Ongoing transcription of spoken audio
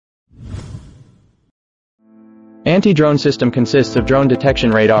Anti-drone system consists of drone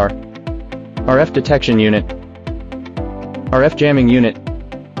detection radar, RF detection unit, RF jamming unit,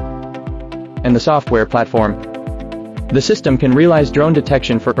 and the software platform. The system can realize drone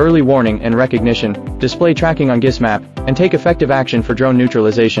detection for early warning and recognition, display tracking on GIS-map, and take effective action for drone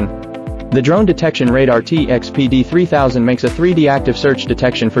neutralization. The drone detection radar TXPD-3000 makes a 3D active search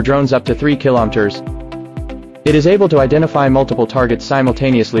detection for drones up to 3 kilometers. It is able to identify multiple targets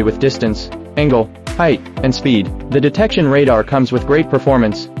simultaneously with distance, angle, height, and speed. The detection radar comes with great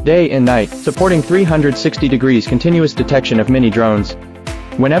performance, day and night, supporting 360 degrees continuous detection of mini drones.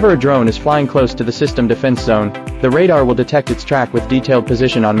 Whenever a drone is flying close to the system defense zone, the radar will detect its track with detailed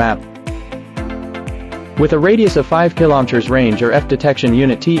position on map. With a radius of 5 km range or F detection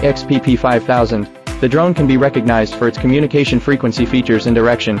unit TXPP5000, the drone can be recognized for its communication frequency features and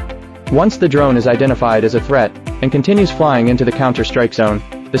direction. Once the drone is identified as a threat and continues flying into the counter-strike zone,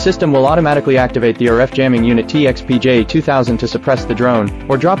 the system will automatically activate the RF jamming unit TXPJ2000 to suppress the drone,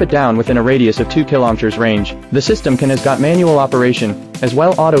 or drop it down within a radius of 2 km range. The system has got manual operation, as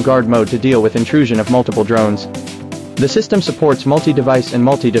well auto guard mode to deal with intrusion of multiple drones. The system supports multi-device and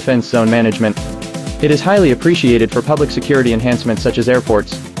multi-defense zone management. It is highly appreciated for public security enhancements such as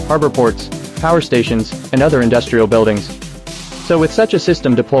airports, harbor ports, power stations, and other industrial buildings. So with such a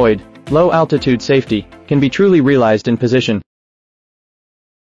system deployed, low-altitude safety can be truly realized in position.